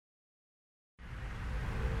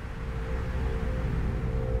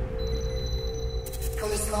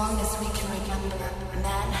long as we can remember,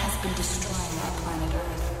 man has been destroying our planet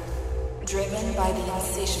Earth, driven by the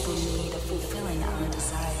insatiable need of fulfilling our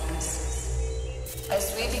desires.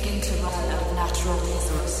 As we begin to run out of natural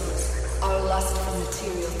resources, our lust for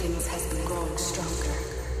material things has been growing stronger,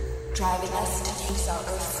 driving us to use our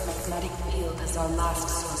Earth's magnetic field as our last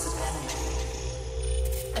source of energy.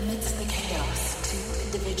 Amidst the chaos, two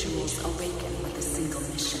individuals awaken with a single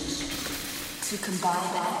mission: to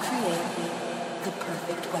combine and create the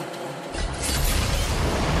perfect weapon.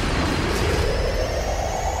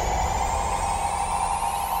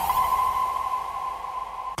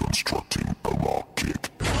 Constructing a rocket.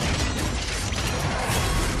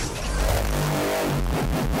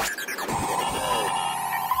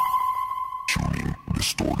 Tuning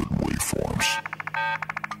distorted waveforms.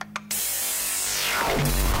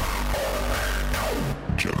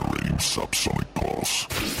 Generating subsonic pulse.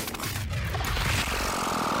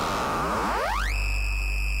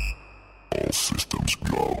 All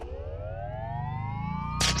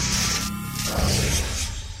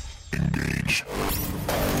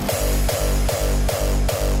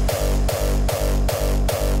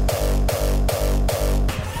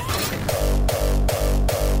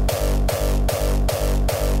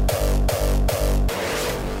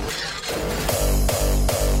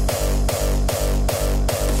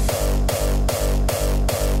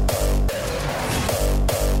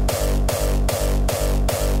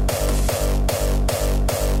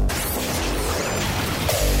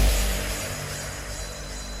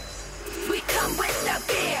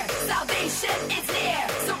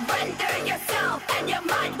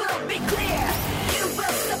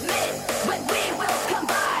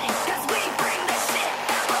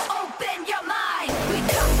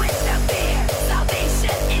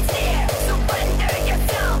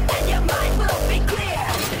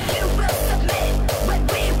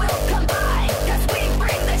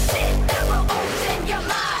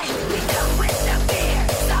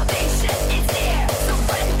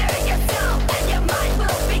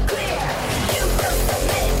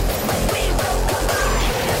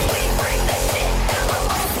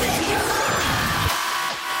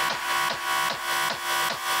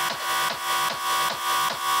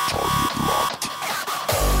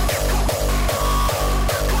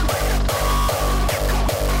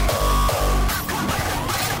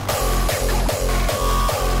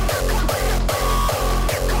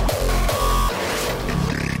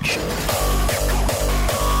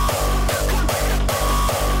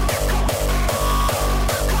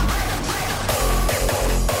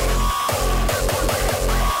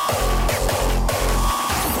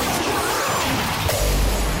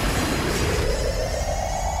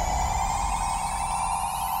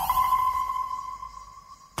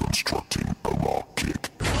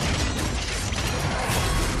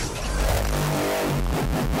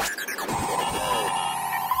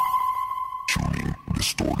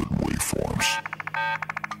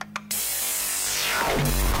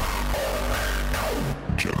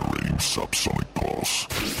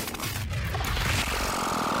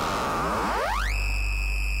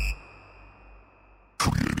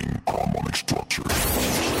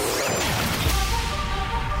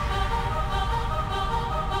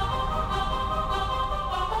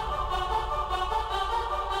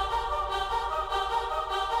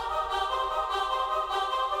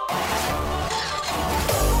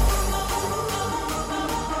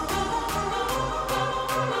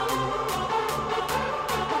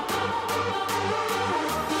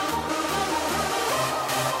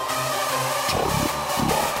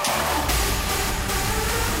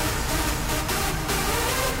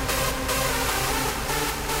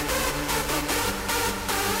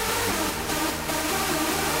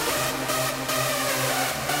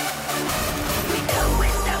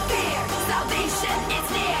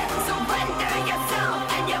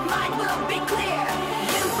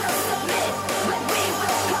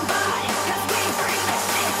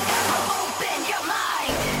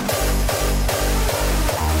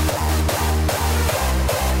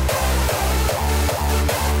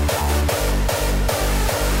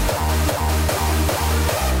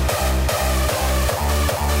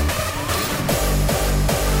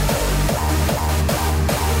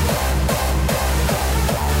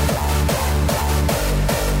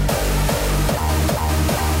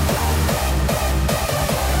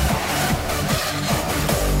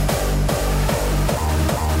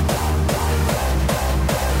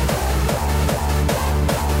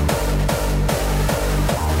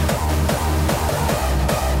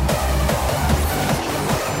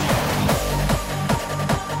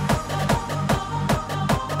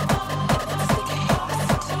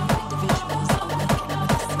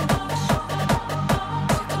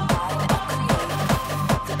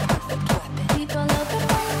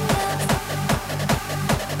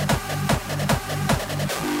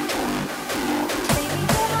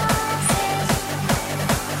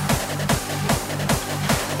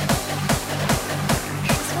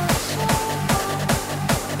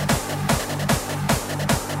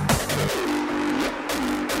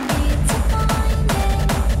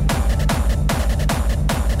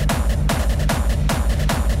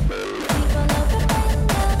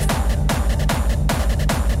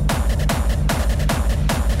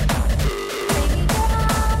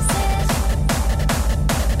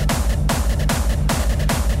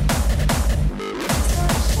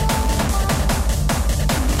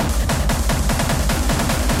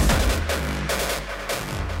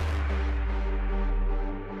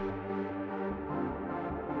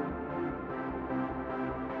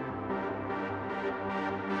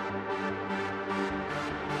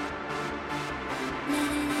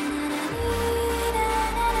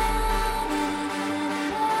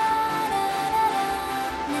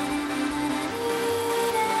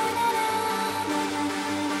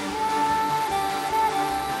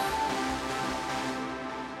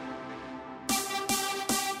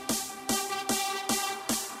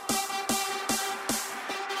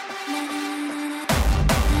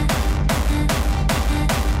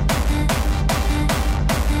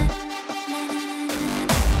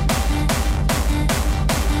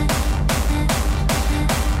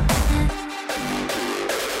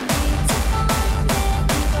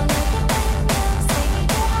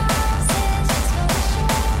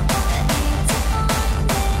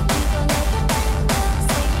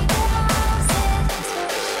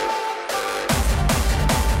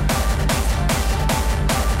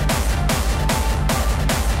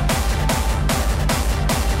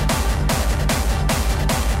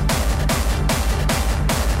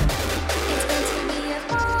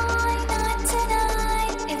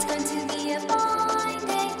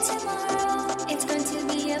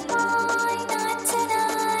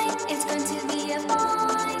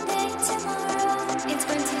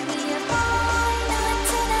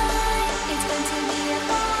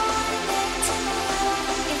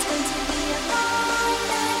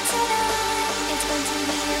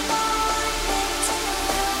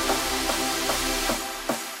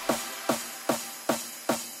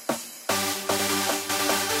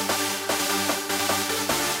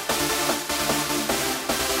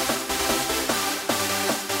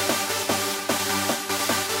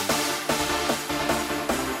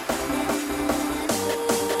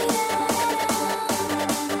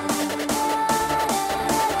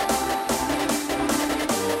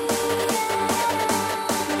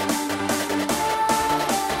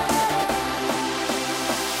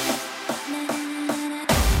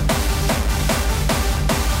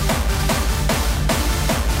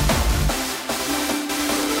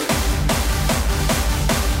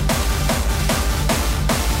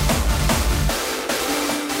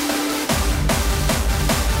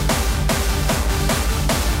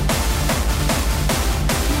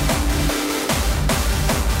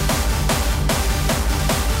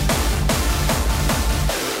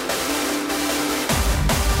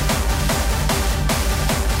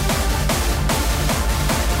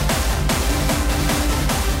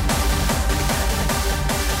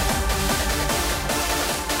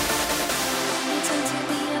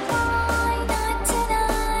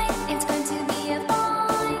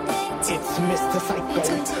Mr. Psycho.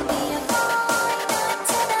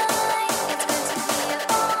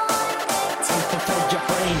 Uncontrol your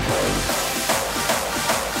brain.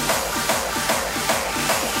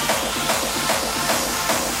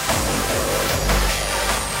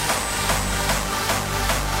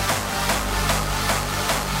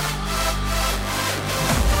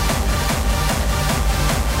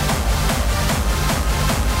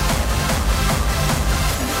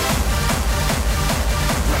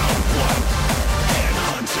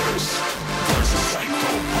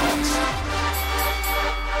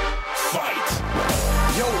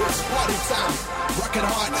 Rockin'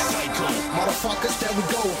 hard, psycho. Motherfuckers, there we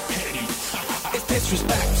go. Petty. It's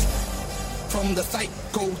disrespect. From the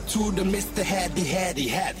psycho to the Mr. Haddy.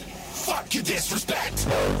 Fuck your disrespect.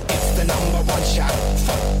 It's the #1 shot.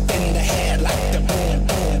 Fuck in the head like the boom,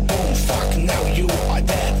 boom, boom. Fuck, now you are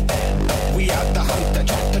dead. We are the hunter,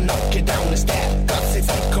 try to knock you down instead. Cause it's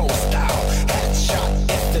psycho style. Headshot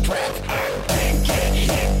is the track. I can't get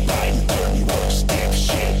hit by dirty works,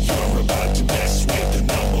 dipshit. You're about to mess with the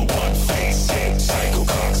 #1 face it. Psycho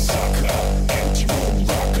cocksucker, empty room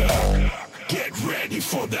rocker. Get ready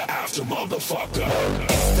for the after, motherfucker.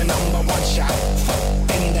 It's the #1 shot.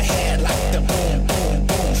 Fuck in the head like the boom, boom,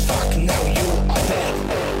 boom. Fuck, now you are dead.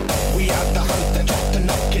 We are the hunter, try to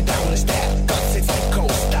knock you down instead. Cause it's psycho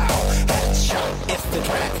style. Headshot is the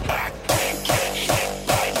track. I can't get hit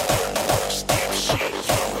by dirty works, dipshit.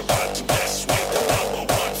 You're about to mess with the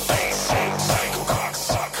 #1 face it. Psycho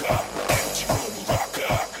cocksucker, empty room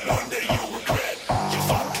rocker. One day you regret your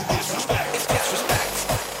fucking disrespect. It's disrespect.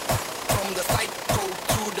 From the psycho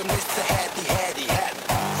to the Mr. Haddy.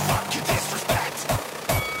 Fuck your disrespect.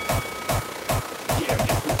 Yeah,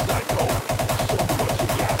 Mr. Psycho. So what you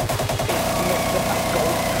got? It's Mr. Psycho.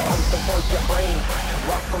 Uncontrol your brain.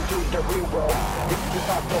 Welcome to the real world. This is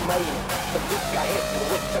our domain. The big guy hit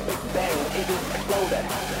with the big bang. It is exploded.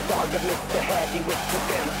 Target Mr. Haddy with the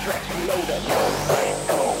damn tracks reloaded.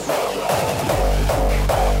 Psycho.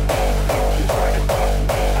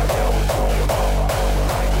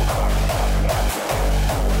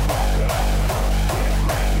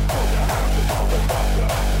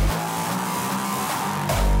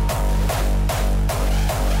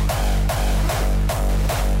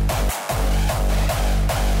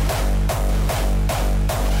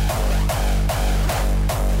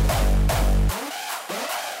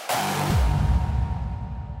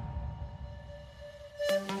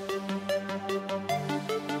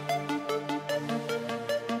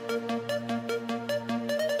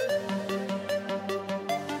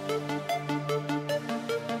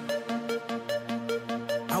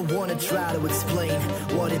 I wanna try to explain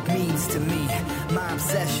what it means to me. My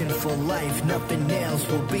obsession for life, nothing else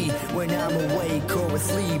will be. When I'm awake or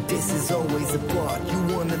asleep, this is always a part. You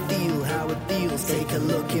wanna feel how it feels, take a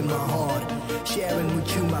look in my heart. Sharing with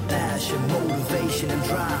you my passion, motivation and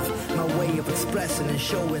drive. My way of expressing and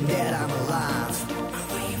showing that I'm alive. My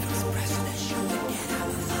way of expressing and showing that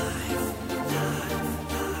I'm alive.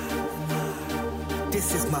 This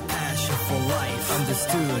is my passion for life,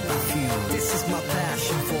 understood by few. This is my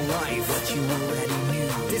passion for life, what you already knew.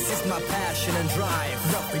 This is my passion and drive,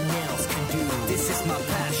 nothing else can do. This is my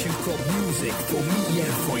passion called music, for me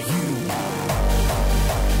and for you.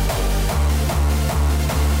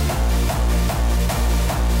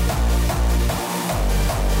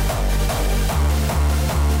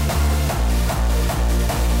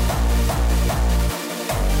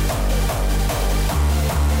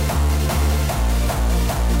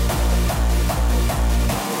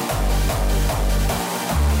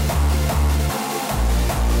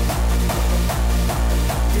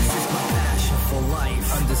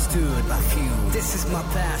 This is my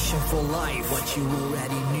passion for life, what you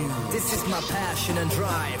already knew. This is my passion and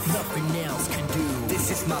drive, nothing else can do. This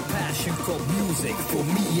is my passion called music, for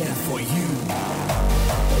me and for you.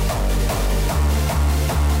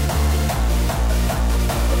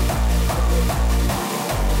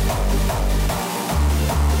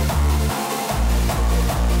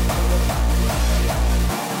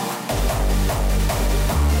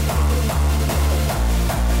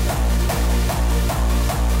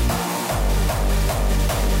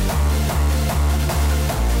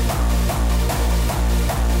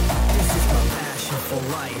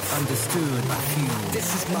 Understood by few. This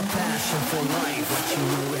is my passion for life, what you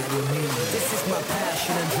already knew. This is my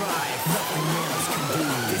passion and drive, nothing else can do.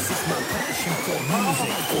 This is my passion called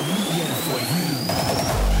music, for me and for you.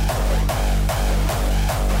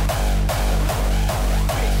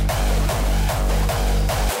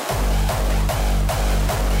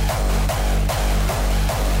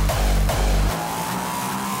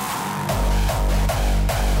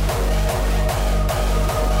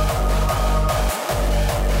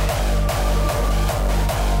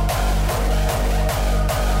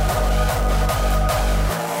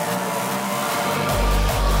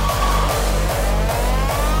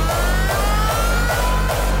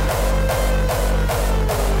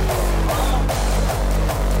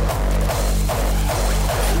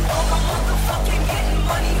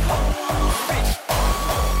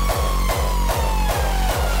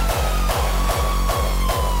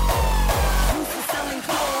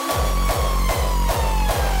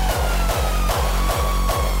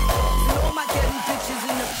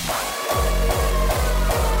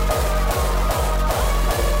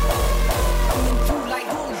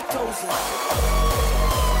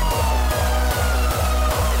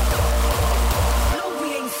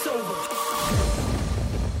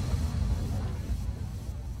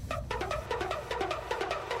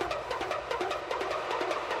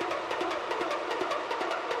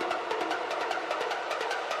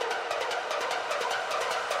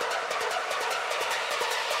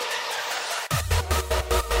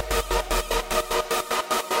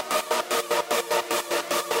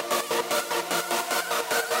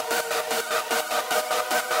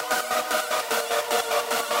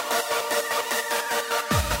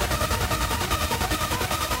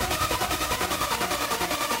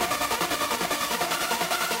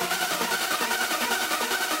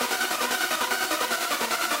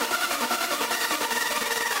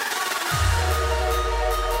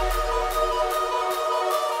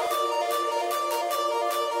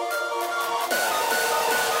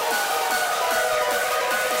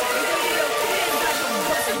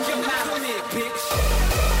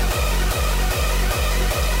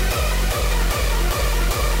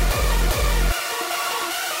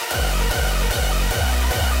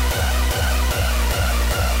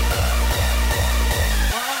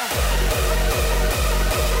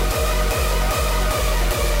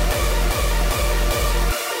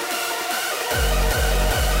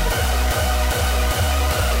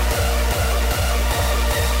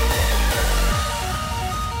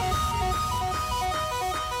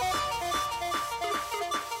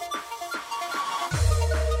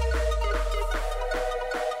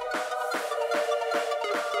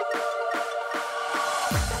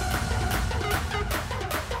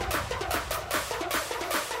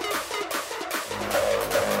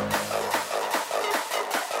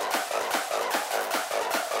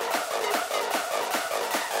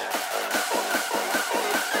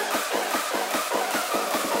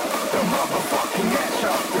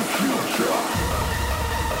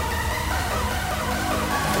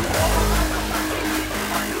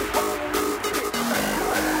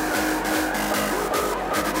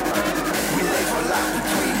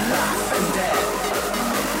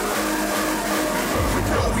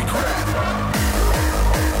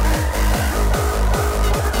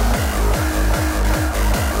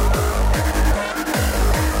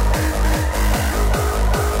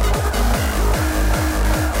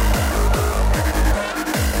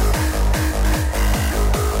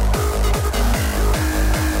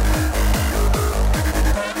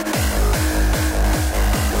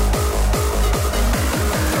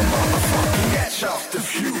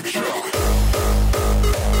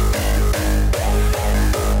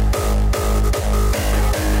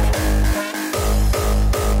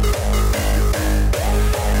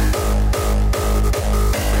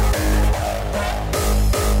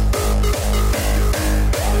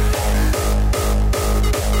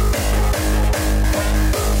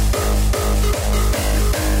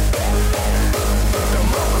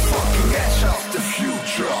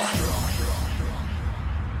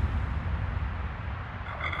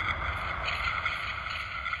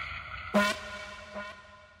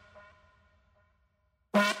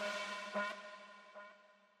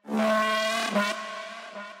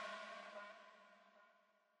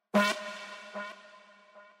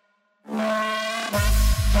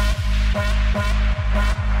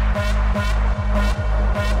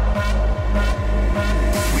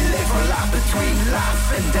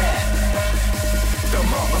 that. The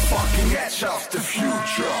motherfucking edge of the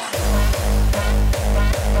future.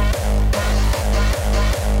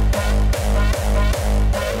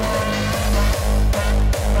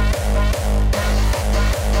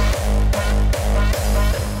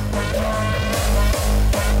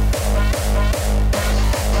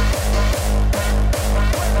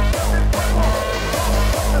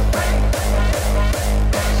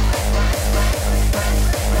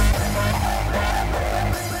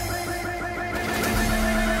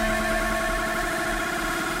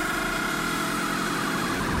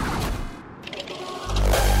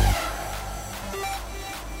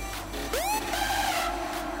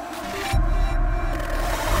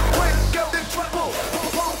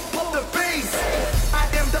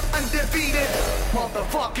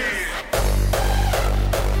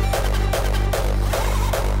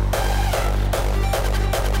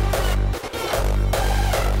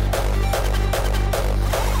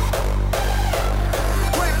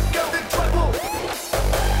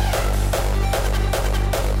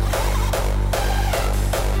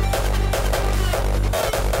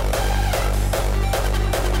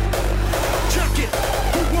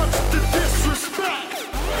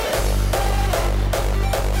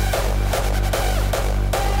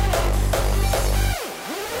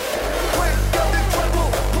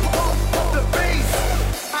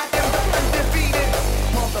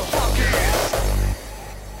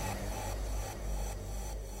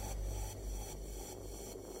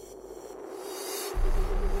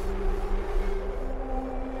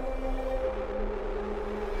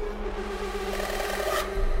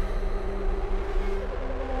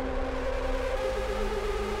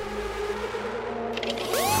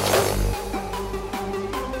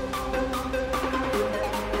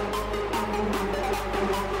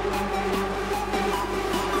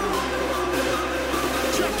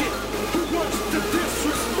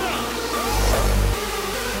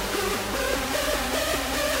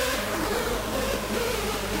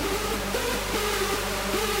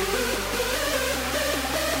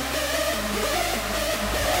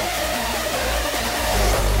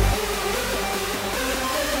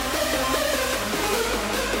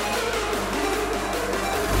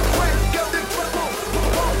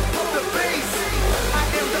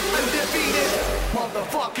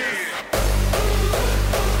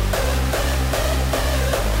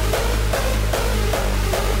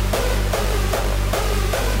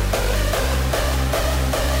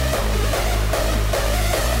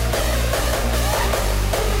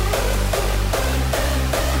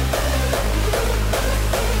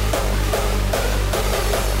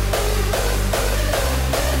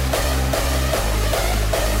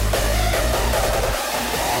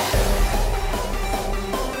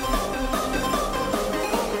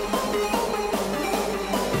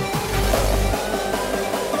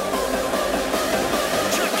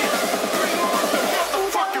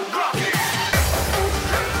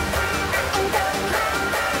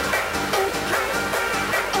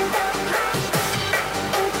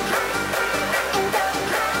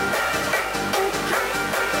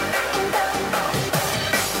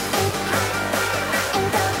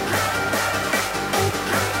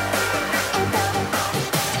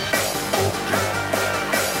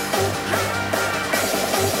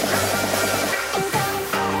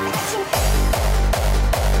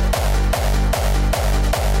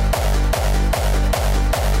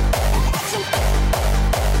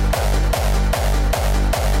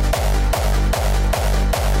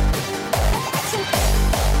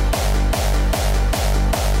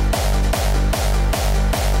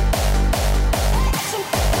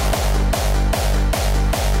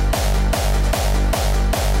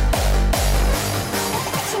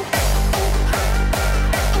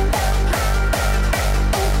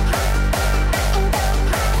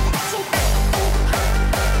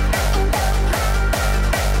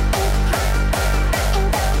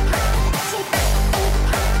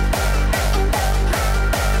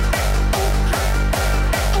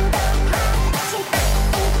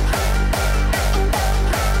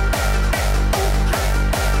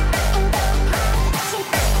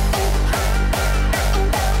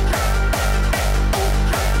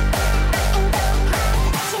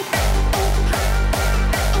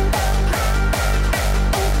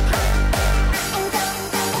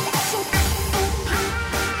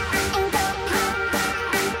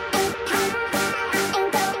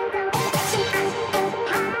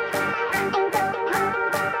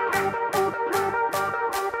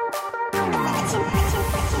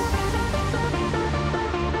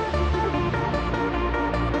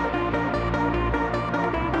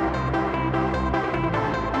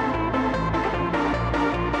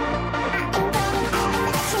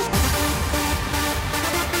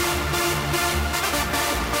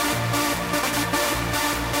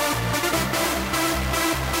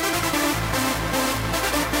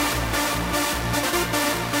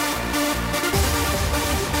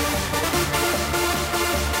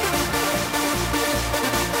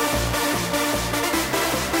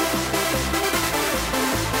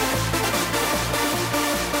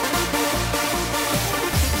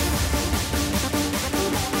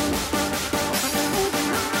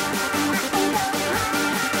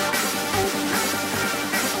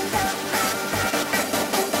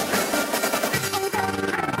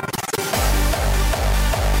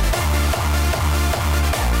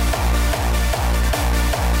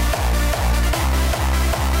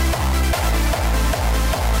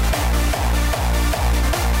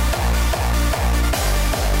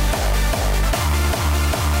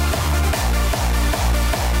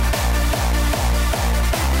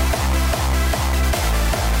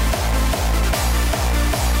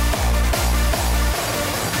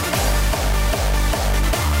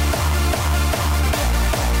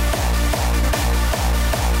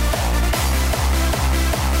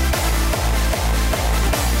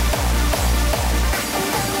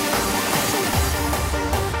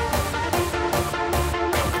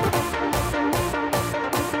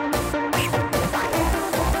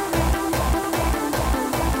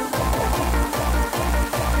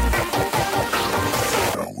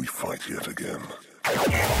 yet again.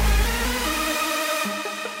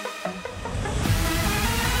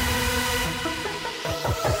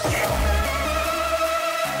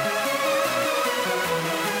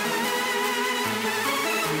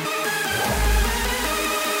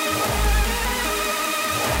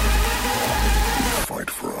 Fight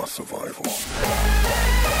for our survival.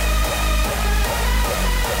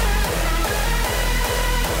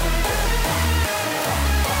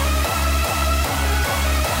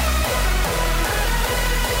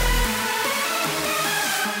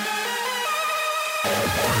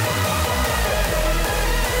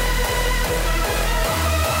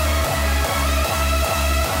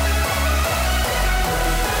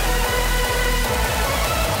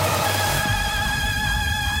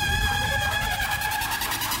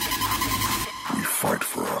 We fight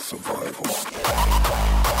for our survival.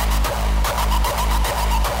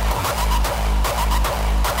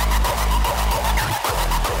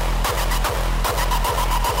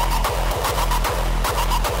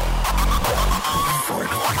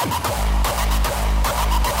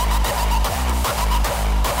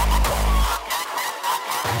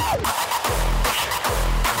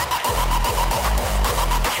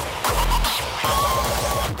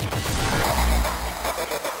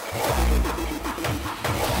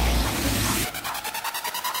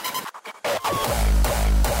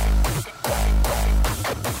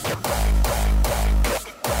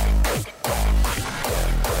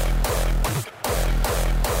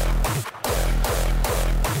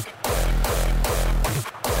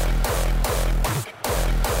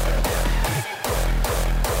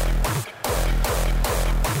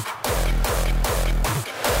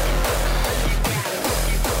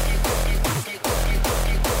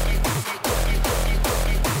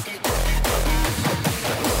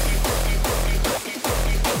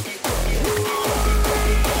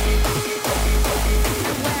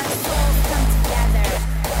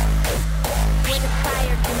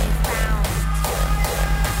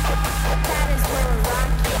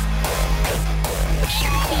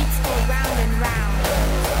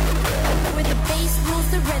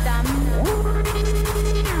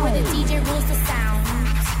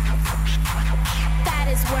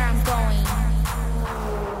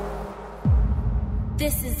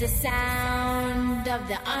 This is the sound of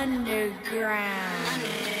the underground.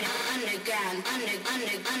 Underground.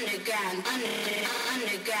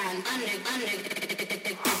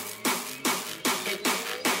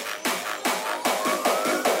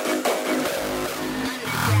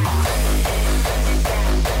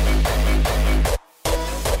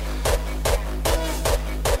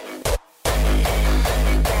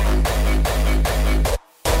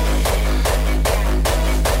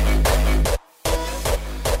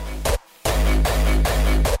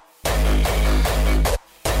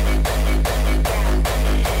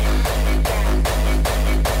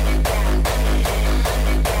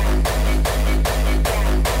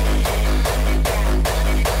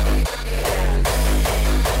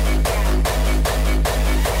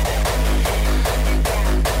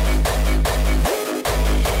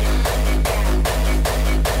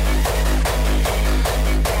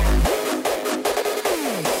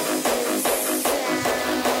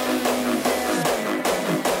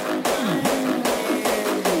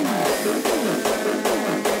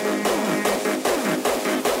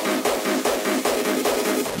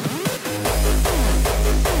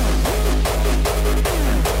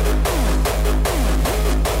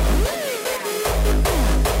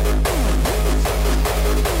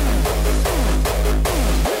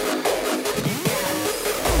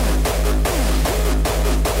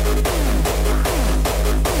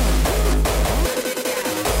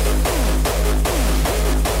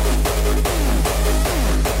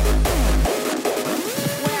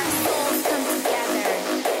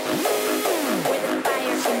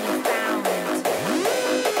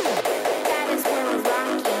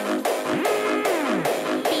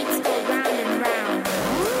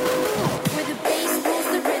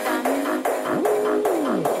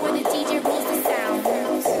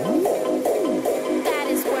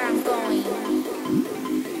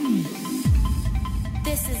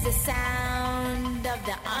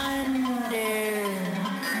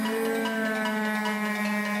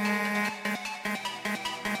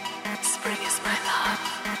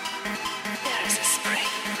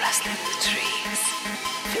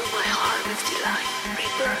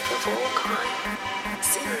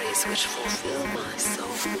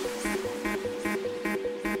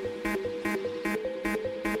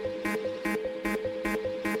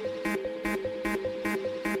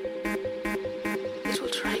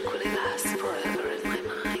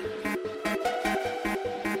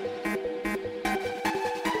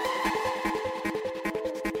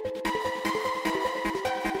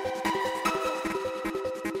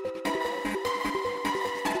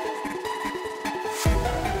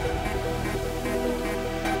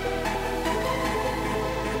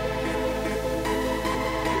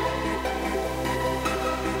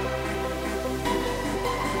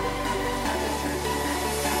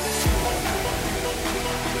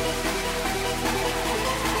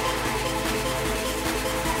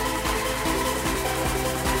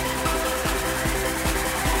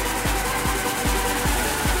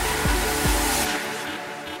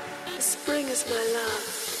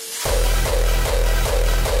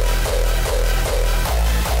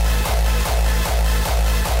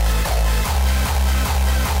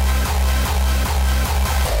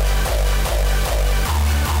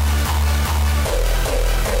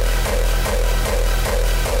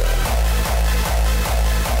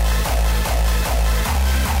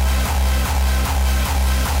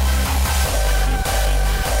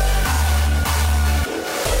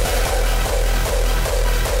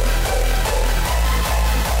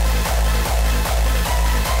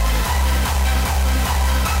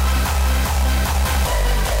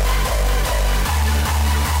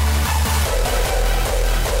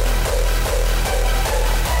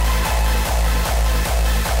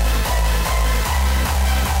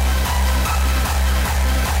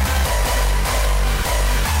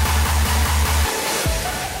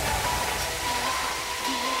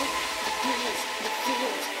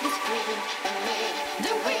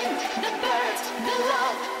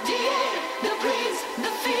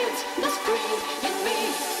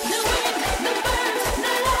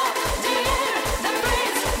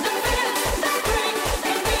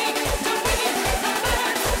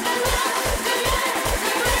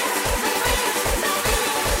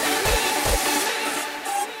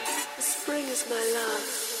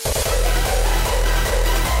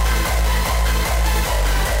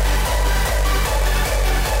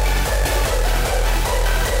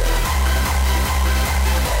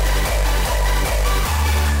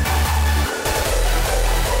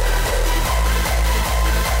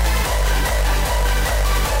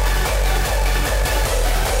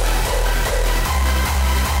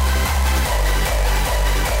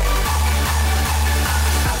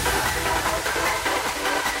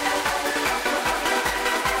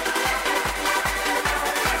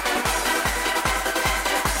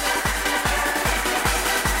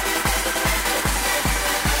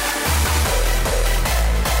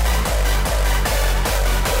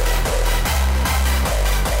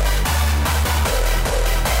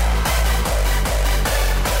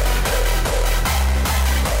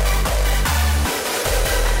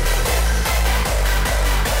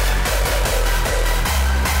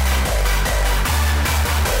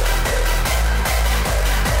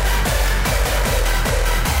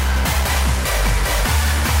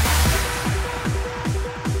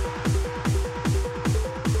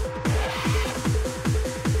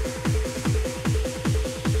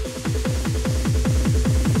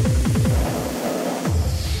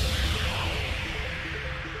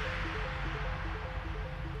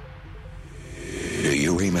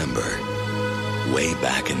 you remember, way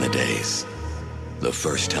back in the days, the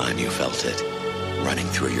first time you felt it running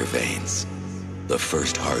through your veins, the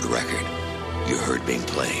first hard record you heard being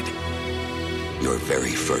played, your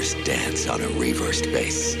very first dance on a reversed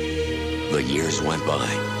bass. The years went by,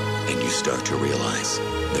 and you start to realize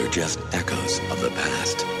they're just echoes of the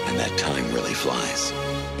past, and that time really flies.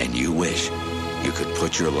 And you wish you could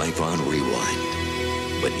put your life on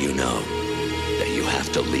rewind, but you know that you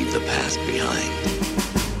have to leave the past behind.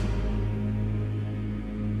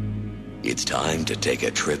 It's time to take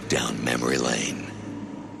a trip down memory lane.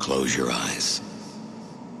 Close your eyes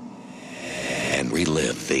and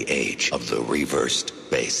relive the age of the reversed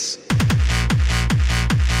bass.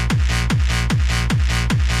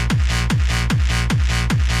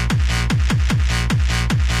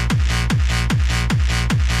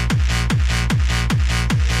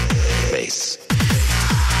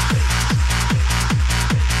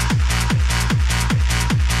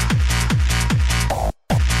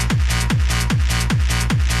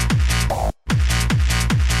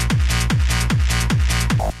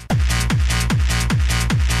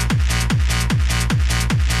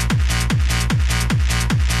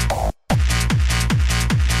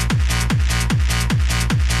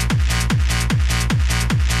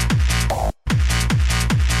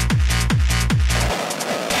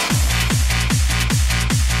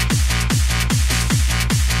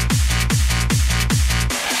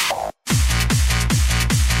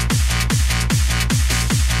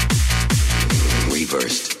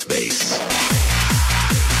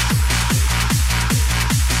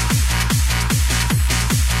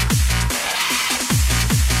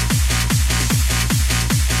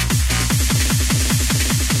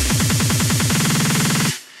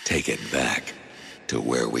 Take it back to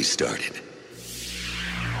where we started.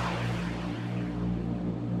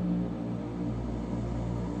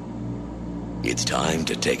 It's time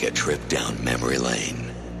to take a trip down memory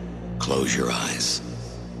lane. Close your eyes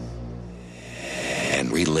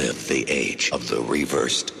and relive the age of the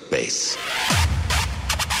reversed bass.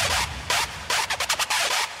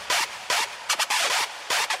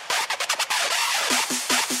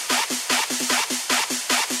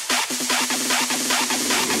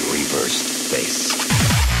 Reversed bass.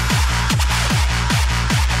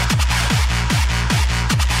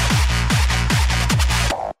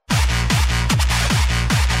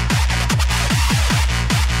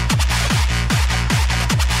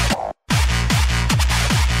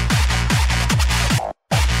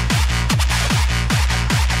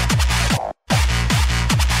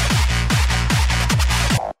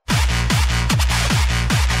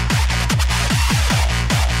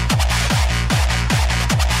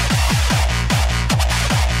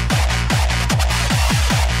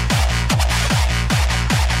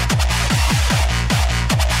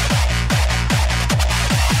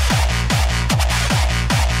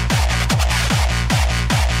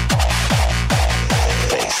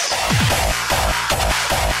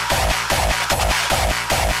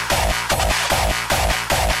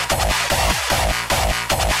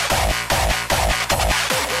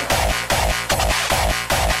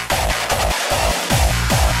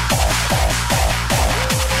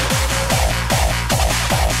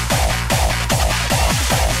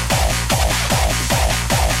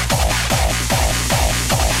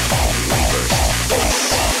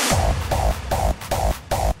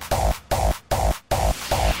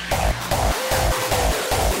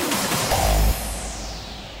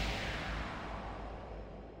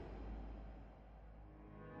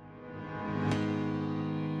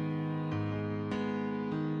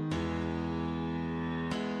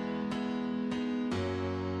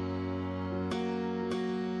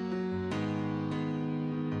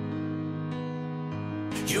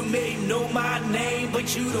 You may know my name,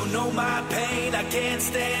 but you don't know my pain. I can't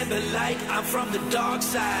stand the light, I'm from the dark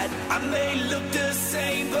side. I may look the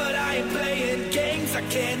same, but I ain't playing games. I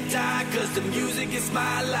can't die, cause the music is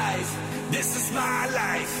my life. This is my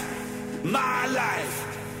life, my life,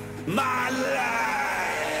 my life.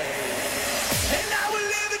 And I will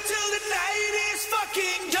live it till the night is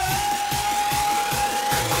fucking done.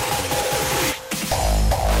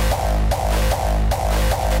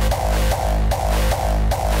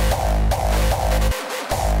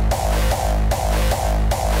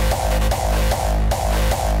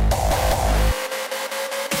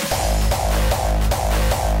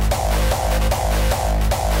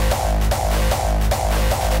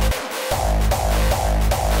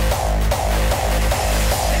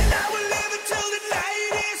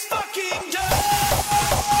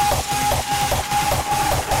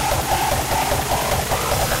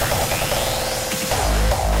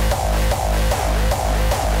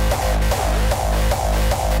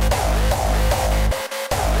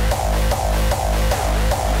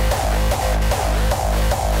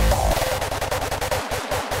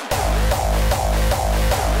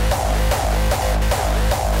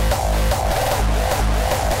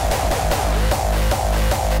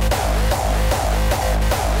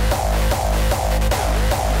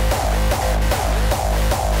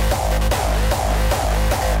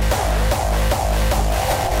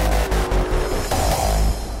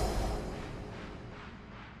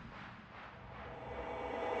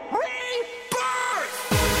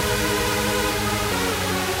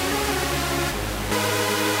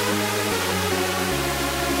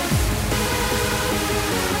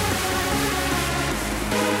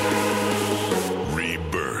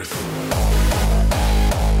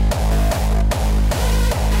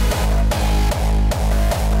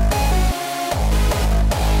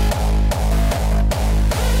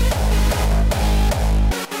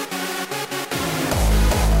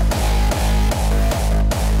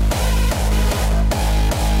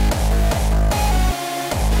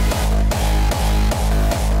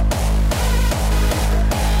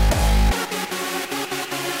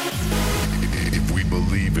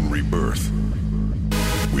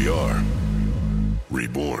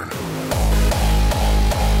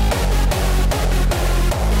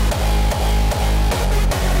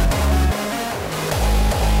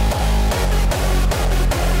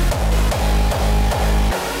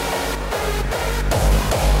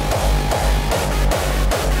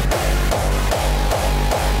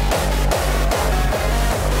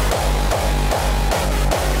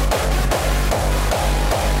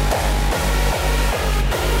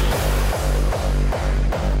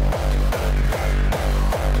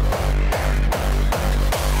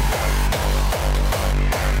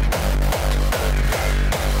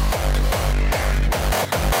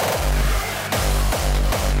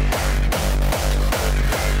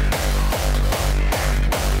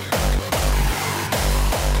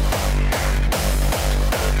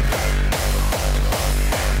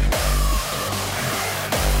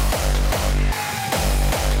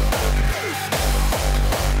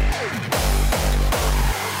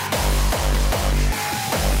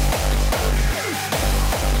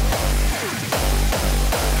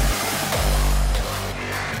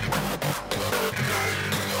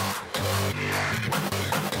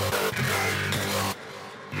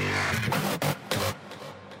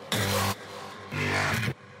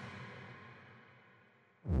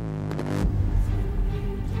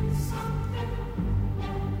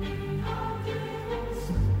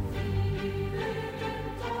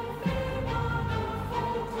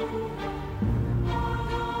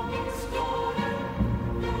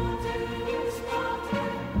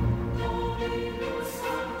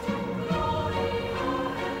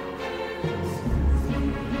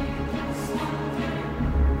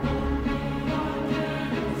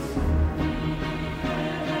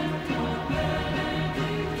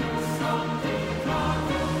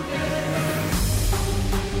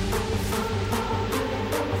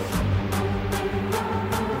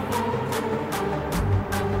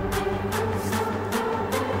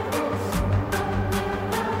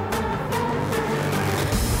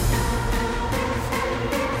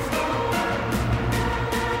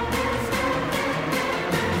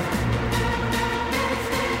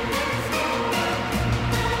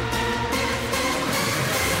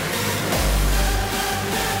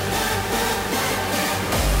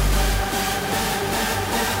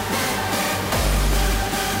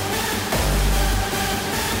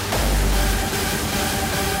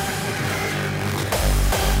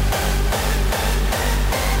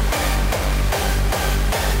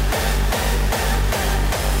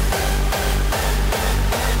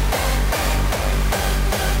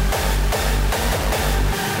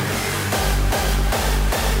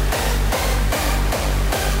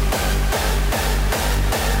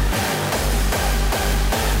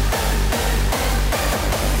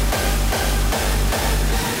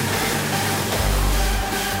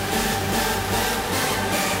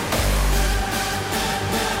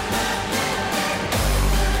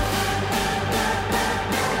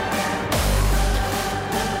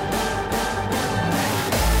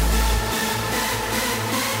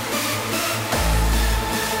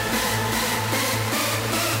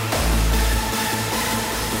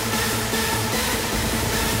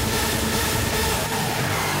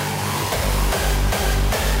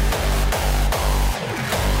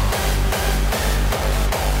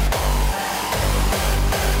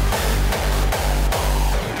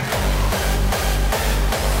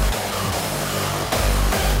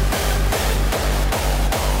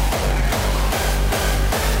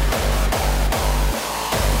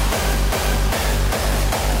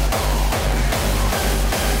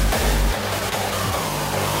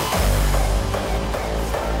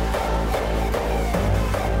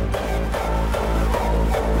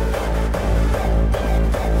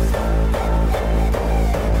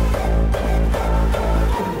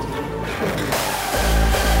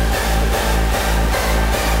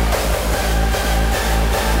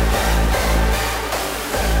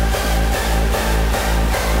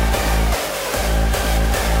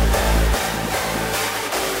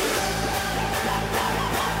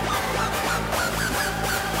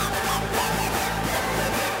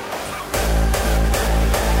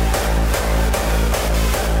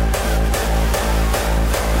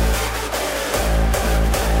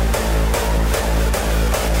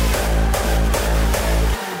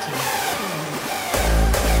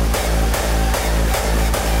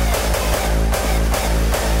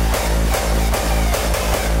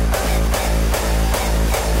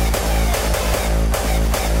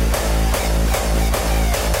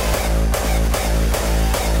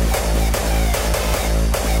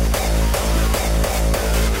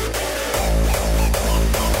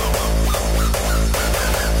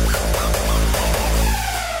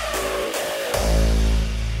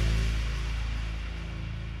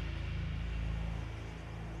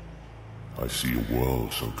 see a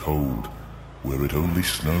world so cold, where it only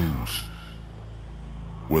snows,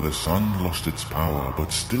 where the sun lost its power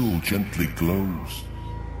but still gently glows,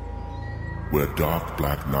 where dark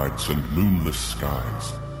black nights and moonless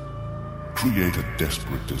skies create a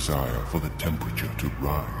desperate desire for the temperature to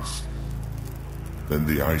rise. Then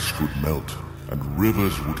the ice could melt and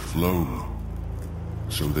rivers would flow,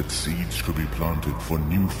 so that seeds could be planted for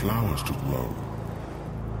new flowers to grow.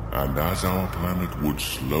 And as our planet would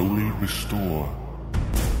slowly restore,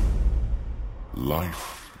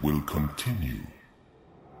 life will continue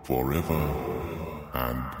forever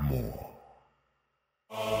and more.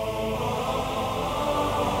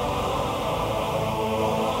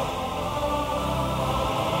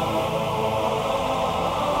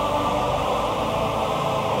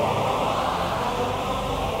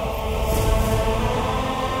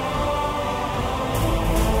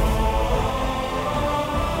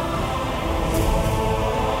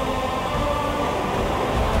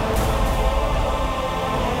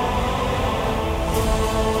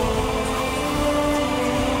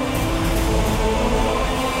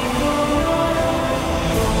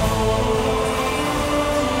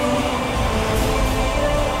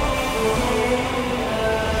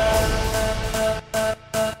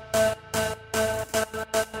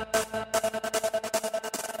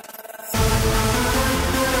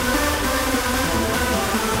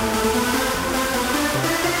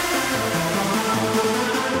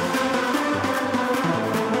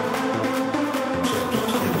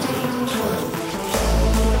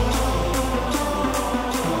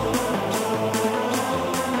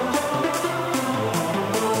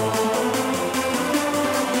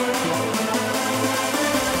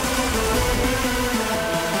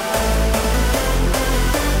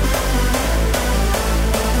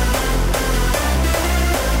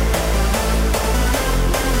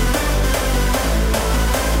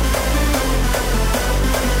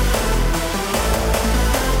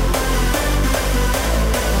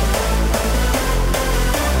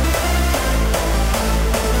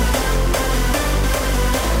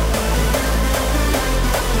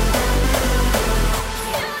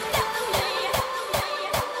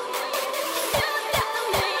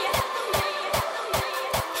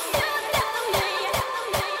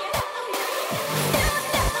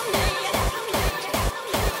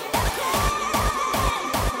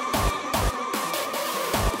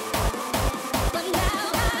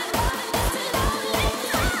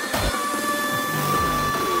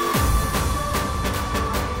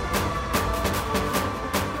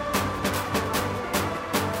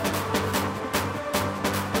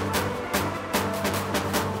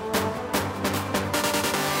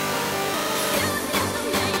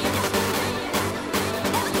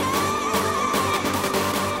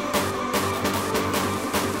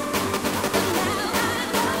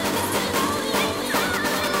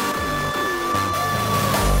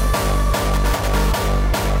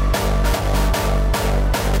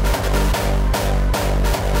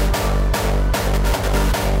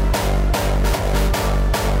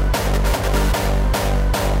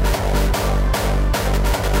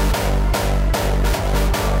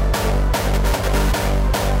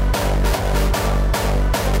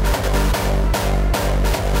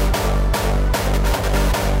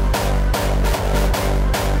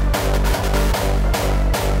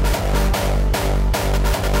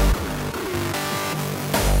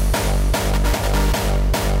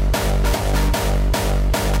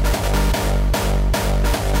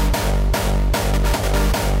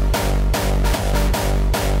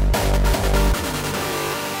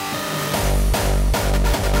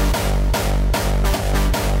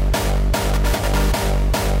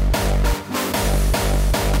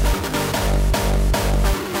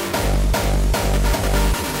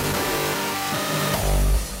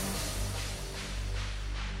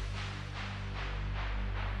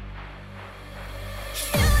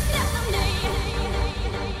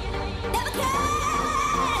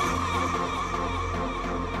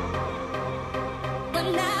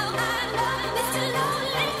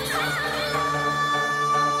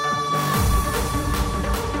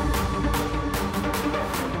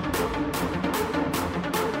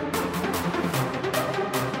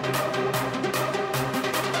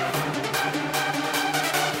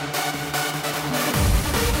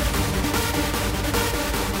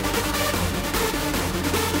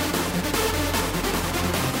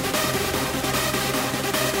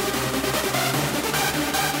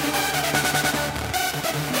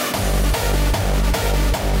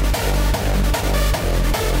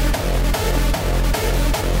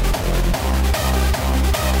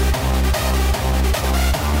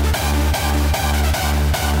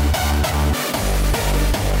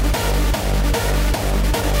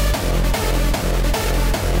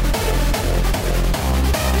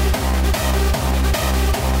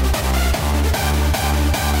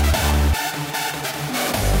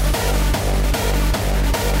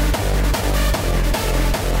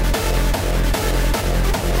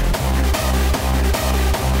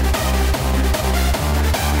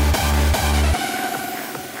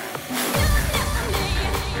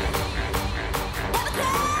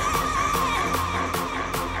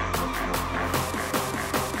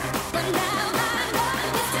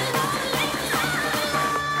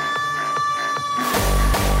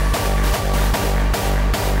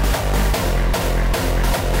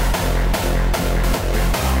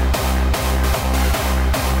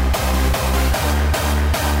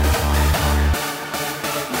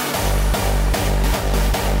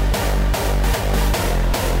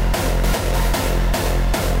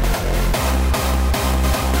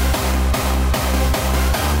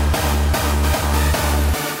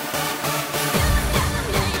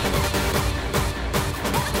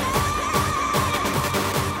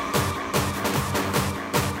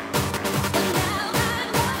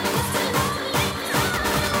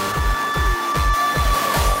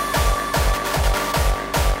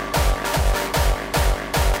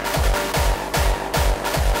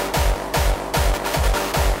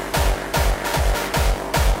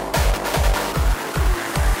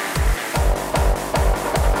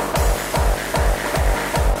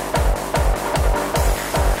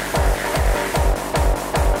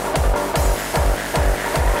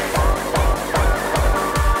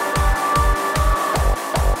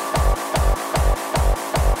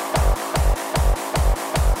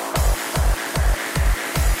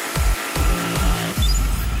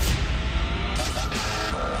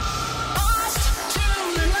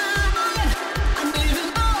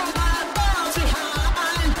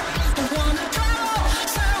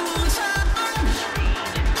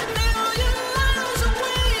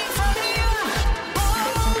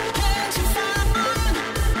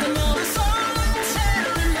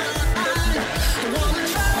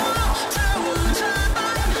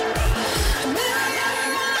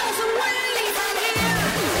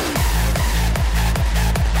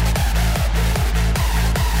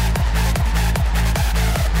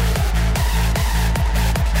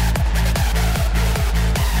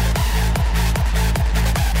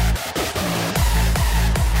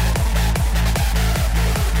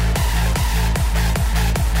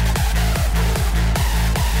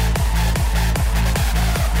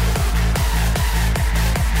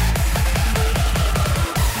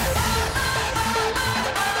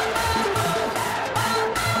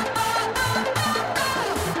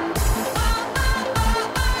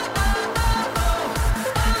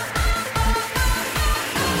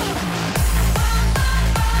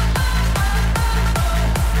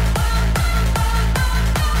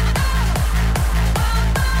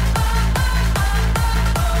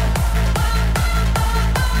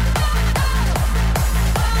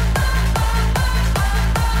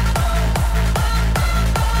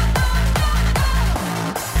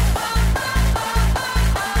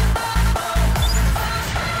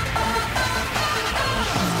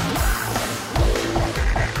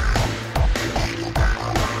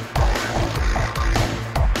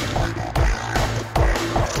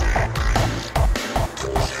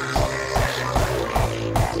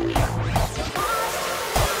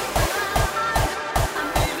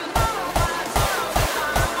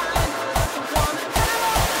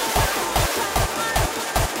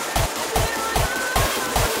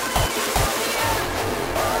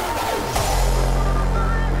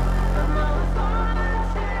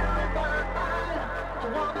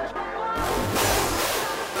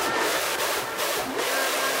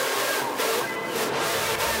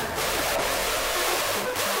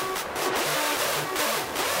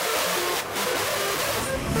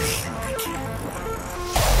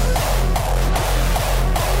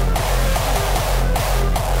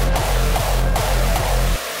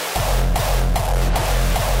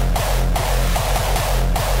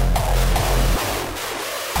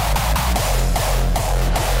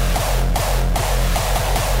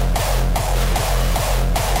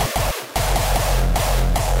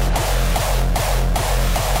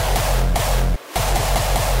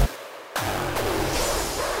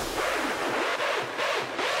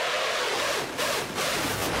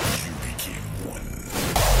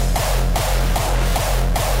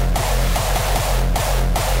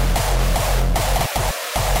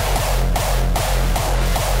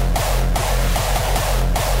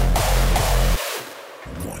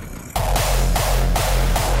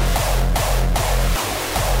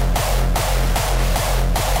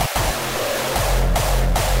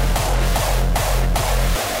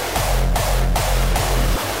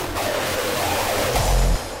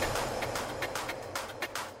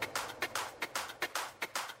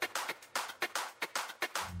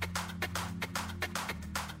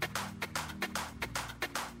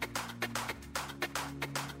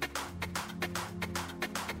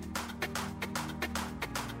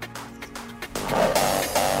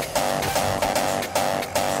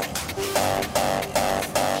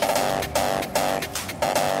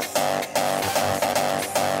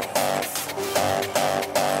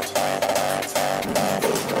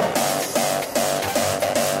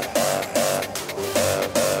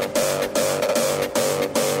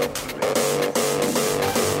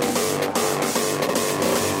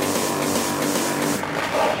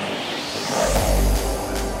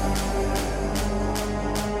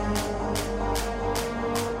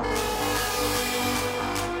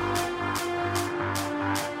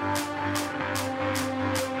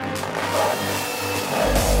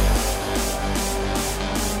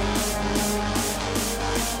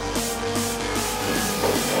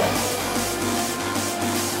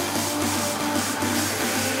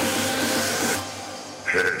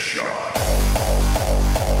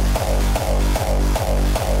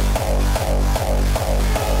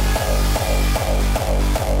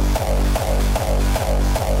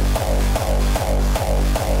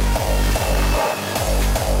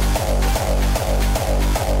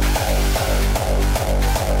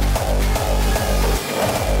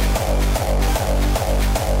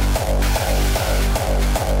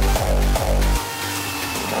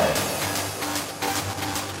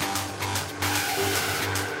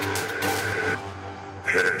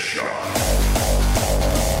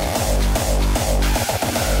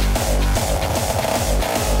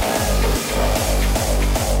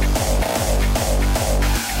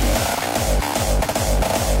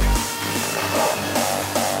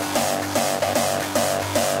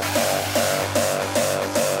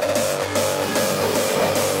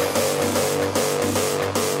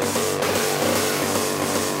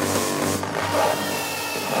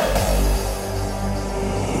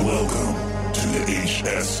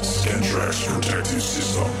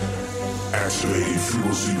 Activating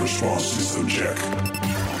frequency response system check.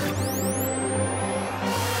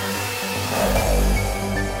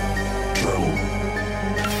 Treble.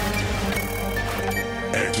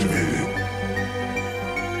 Activated.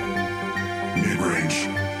 Mid-range.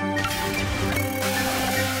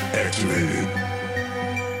 Activated.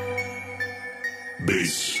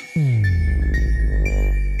 Bass.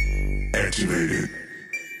 Activated.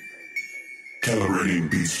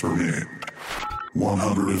 Calibrating beats per minute.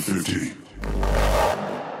 150.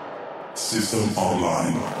 System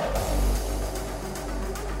online.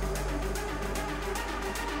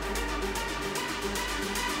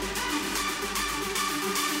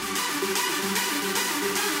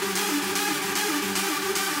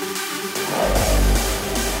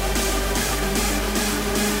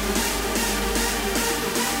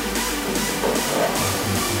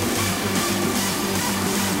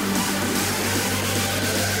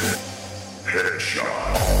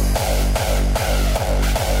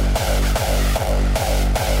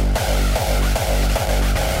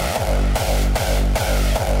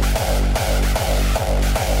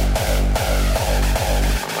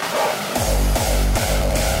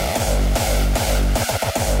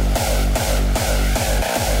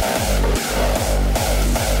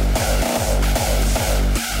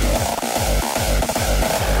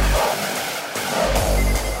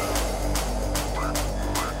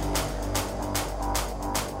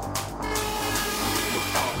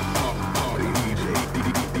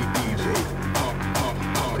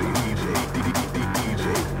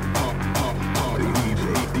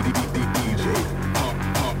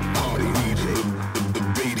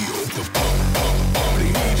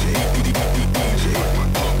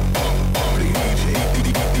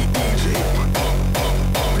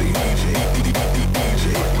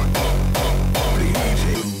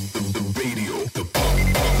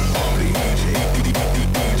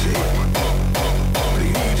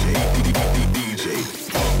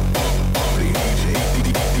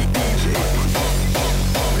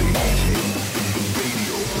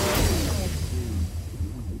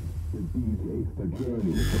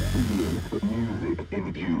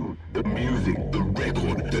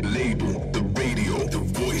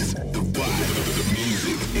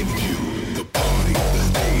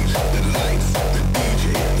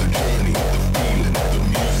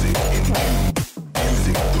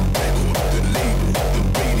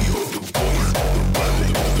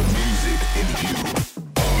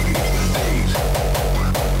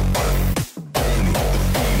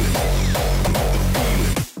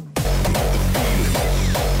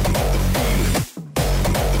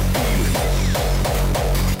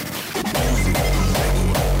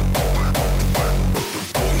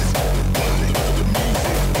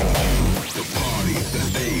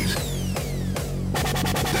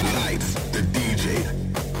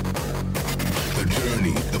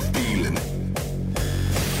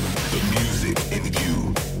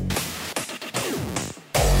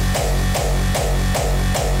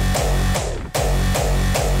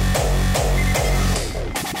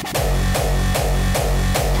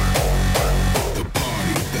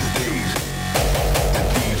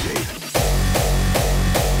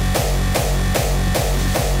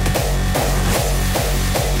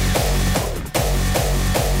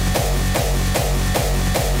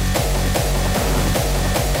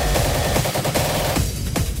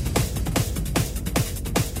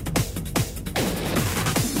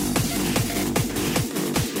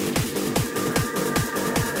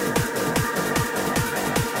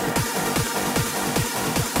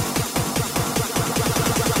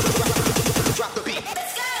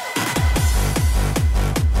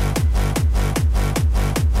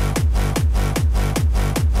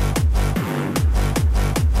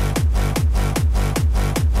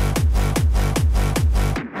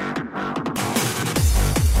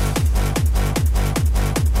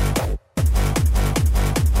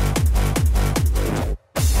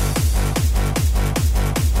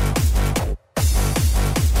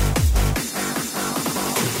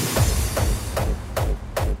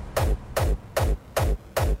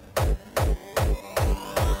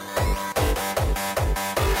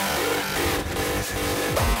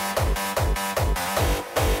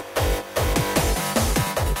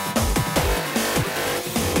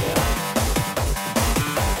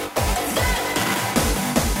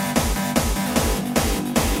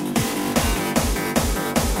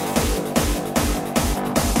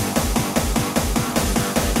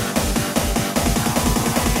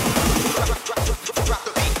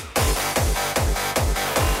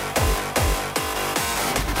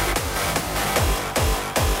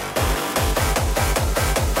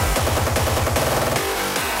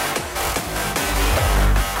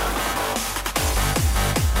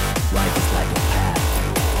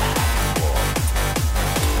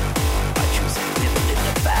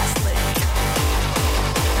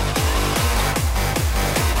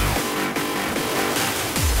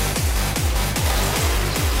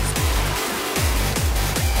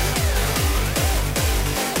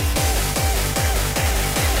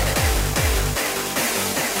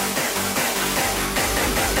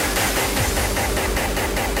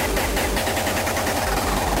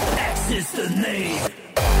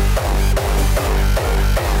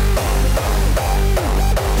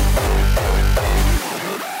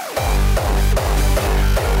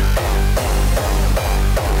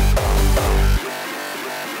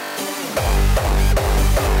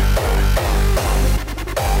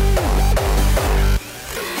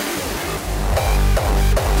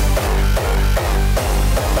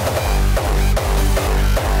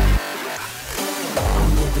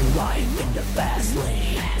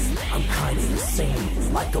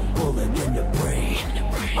 like a bullet in the brain.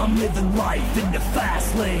 I'm living life in the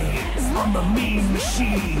fast lane. I'm a mean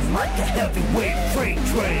machine, like a heavyweight freight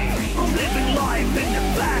train. I'm living life in the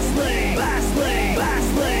fast lane, fast lane,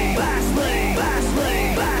 fast lane, fast lane, fast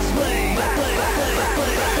lane, fast lane,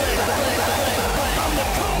 I'm the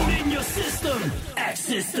code in your system. X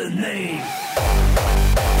is the name.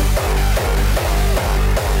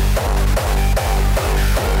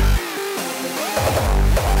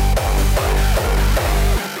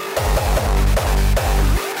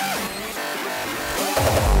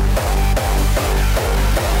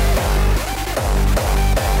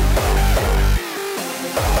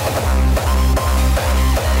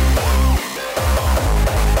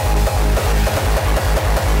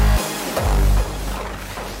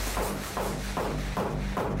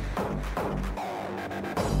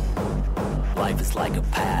 Life is like a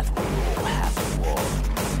path we all have to walk.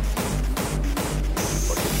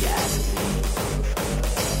 But if you ask me,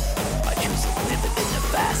 I choose to live it in the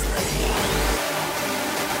fast lane.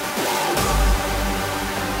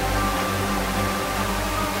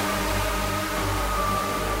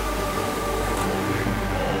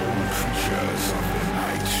 All creatures of the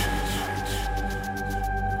night,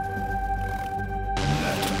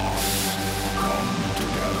 let us come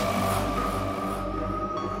together.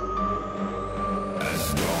 As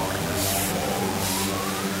darkness falls,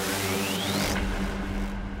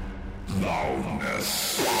 loudness.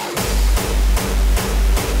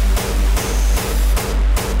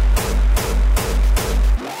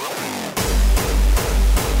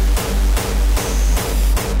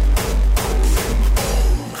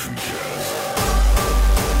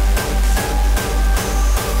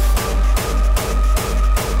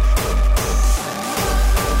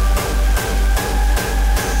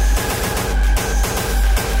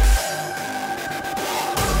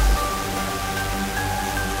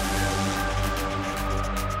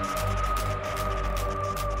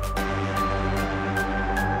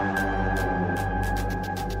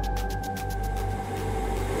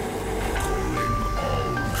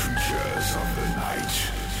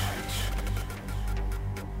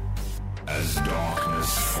 As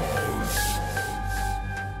darkness falls,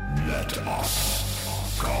 let us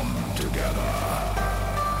come together.